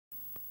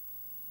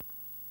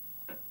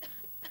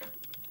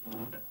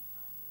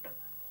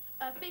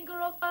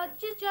finger of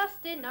fudge is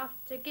just enough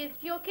to give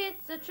your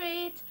kids a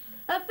treat.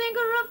 A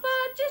finger of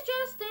fudge is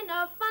just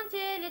enough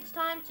until it's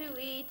time to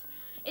eat.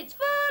 It's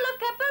full of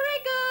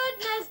capillary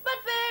goodness, but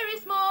very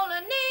small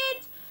and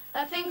neat.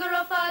 A finger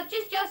of fudge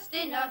is just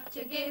enough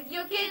to give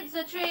your kids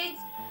a treat.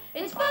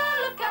 It's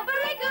full of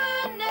capillary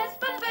goodness,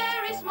 but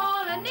very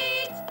small and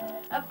neat.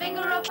 A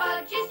finger of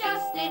fudge is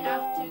just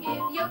enough to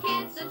give your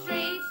kids a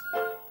treat.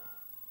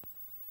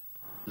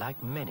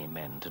 Like many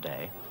men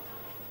today,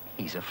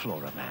 he's a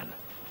Flora man.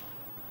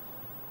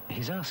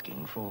 He's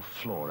asking for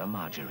Flora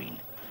margarine,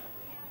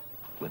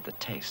 with the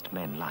taste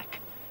men like.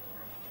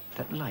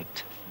 That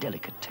light,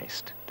 delicate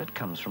taste that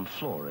comes from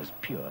Flora's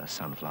pure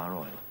sunflower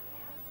oil.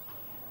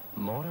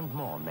 More and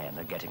more men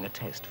are getting a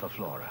taste for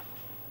Flora.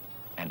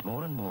 And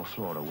more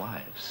Flora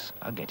wives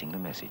are getting the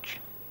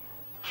message.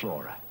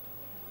 Flora.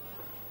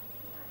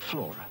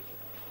 Flora,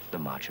 the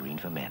margarine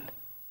for men.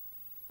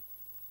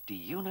 Do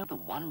you know the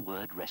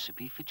one-word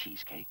recipe for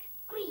cheesecake?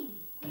 Greens,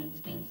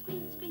 greens, greens,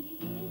 greens,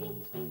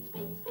 greens, greens,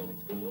 greens,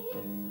 greens,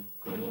 greens.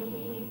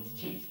 Greens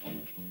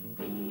cheesecake.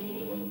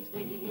 Greens,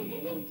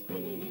 greens,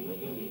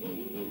 greens.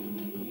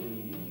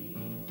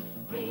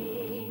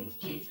 Greens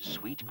cheesecake.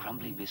 Sweet,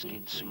 crumbly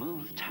biscuit,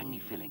 smooth, tangy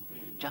filling.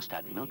 Just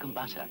add milk and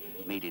butter,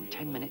 made in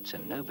 10 minutes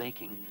and no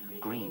baking.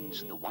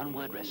 Greens, the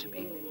one-word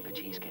recipe for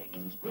cheesecake.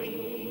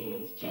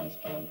 Greens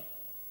cheesecake.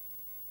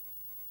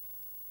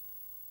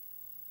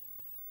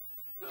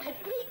 I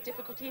had great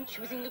difficulty in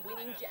choosing the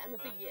winning jam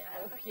of the year.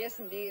 Oh, yes,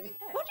 indeed.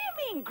 What do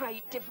you mean,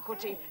 great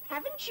difficulty?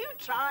 Haven't you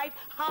tried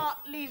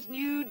Hartley's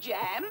new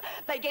jam?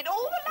 They get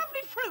all the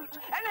lovely fruit,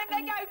 and then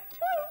they go,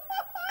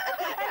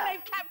 and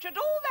they've captured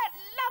all that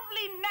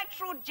lovely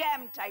natural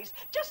jam taste,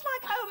 just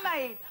like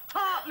homemade.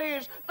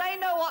 Hartley's, they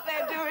know what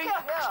they're doing.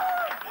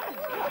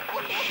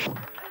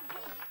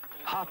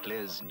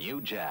 Hartley's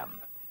new jam.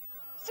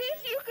 See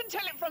if you can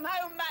tell it from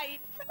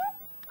homemade.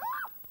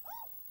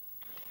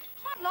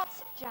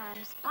 Lots of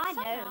jams. I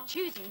know.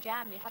 Choosing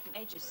jam you haven't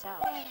made yourself.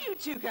 What are you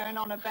two going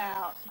on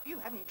about? You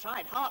haven't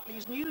tried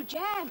Hartley's new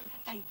jam.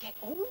 They get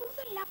all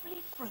the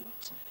lovely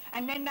fruit,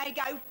 and then they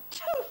go,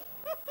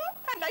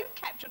 and they've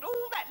captured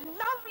all that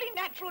lovely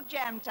natural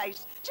jam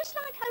taste, just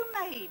like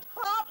homemade.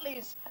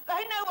 Hartley's,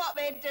 they know what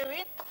they're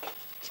doing.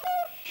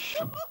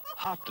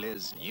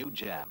 Hartley's new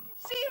jam.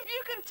 See if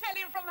you can tell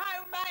him from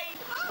homemade.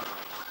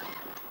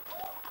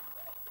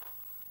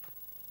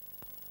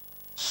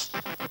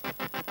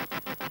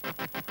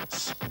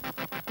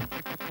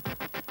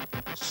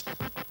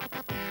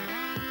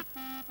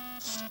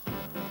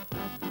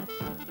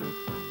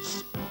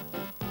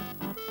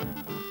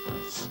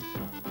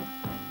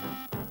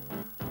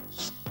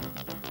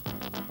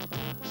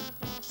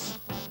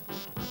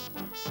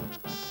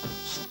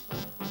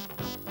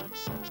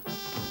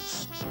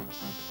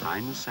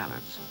 Heinz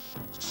salads.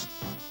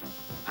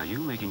 Are you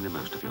making the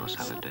most of your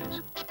salad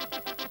days?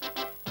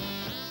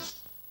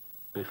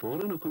 Before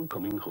an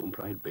up-and-coming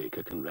home-pride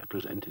baker can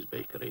represent his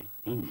bakery,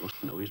 he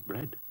must know his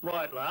bread.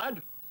 Right,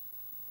 lad.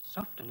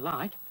 Soft and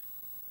light.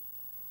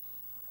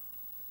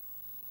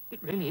 It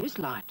really is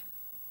light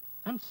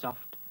and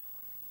soft.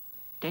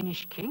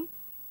 Danish King?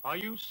 Are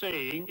you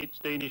saying it's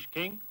Danish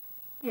King?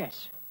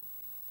 Yes.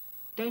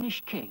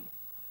 Danish King.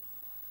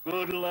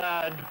 Good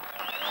lad.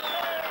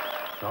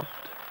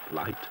 Soft,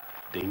 light,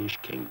 Danish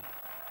King.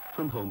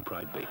 From Home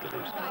Pride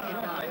Bakeries.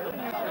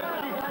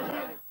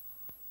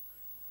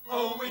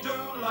 Oh, we do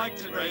like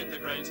to grate the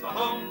grains for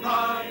home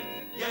pride.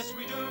 Yes,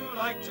 we do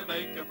like to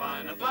make a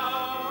finer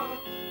flour.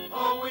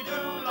 Oh, we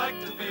do like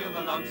to feel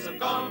the lumps have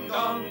gone,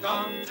 gone,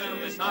 gone,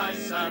 till it's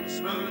nice and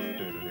smooth.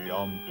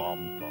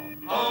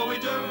 Oh, we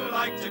do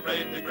like to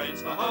grate the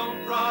grains for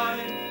home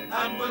pride,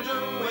 and we'll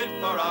do it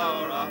for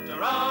hour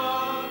after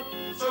hour.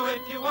 So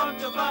if you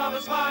want a flour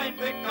that's fine,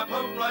 pick up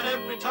home pride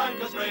every time,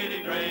 'cause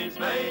grating grains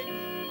make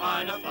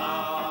finer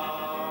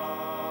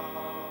flour.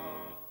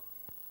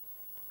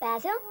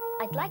 Basil,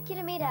 I'd like you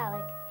to meet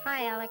Alec.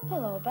 Hi, Alec.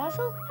 Hello,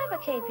 Basil. Have a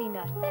KP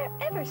nut. They're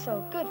ever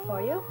so good for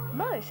you.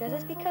 Mother says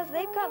it's because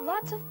they've got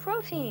lots of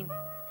protein.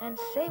 And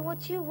say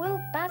what you will,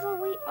 Basil,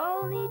 we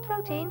all need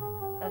protein.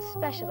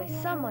 Especially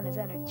someone as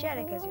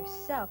energetic as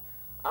yourself.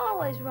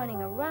 Always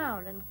running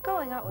around and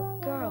going out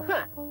with girls.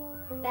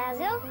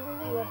 Basil,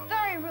 you were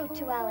very rude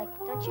to Alec.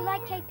 Don't you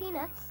like KP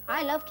nuts?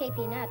 I love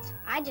KP nuts.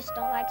 I just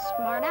don't like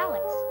smart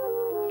Alex.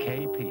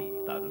 KP,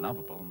 the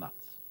lovable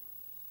nuts.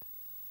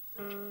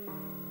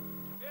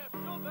 Here,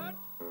 Schubert.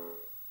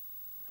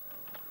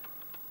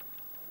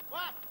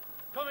 What?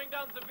 Coming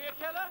down to the beer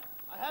cellar?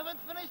 I haven't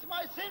finished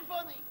my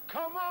symphony.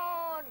 Come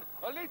on!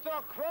 A liter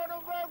of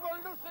Kronenberg will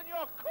loosen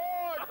your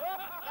cord!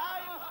 Now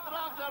you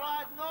struck the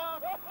right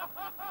note.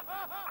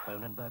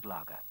 Kronenberg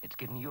Lager. It's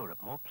given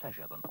Europe more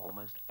pleasure than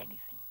almost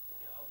anything.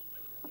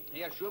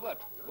 Here,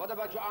 Schubert, what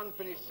about your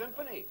unfinished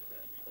symphony?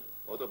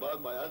 What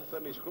about my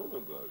unfinished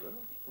Kronenberg,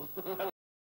 huh?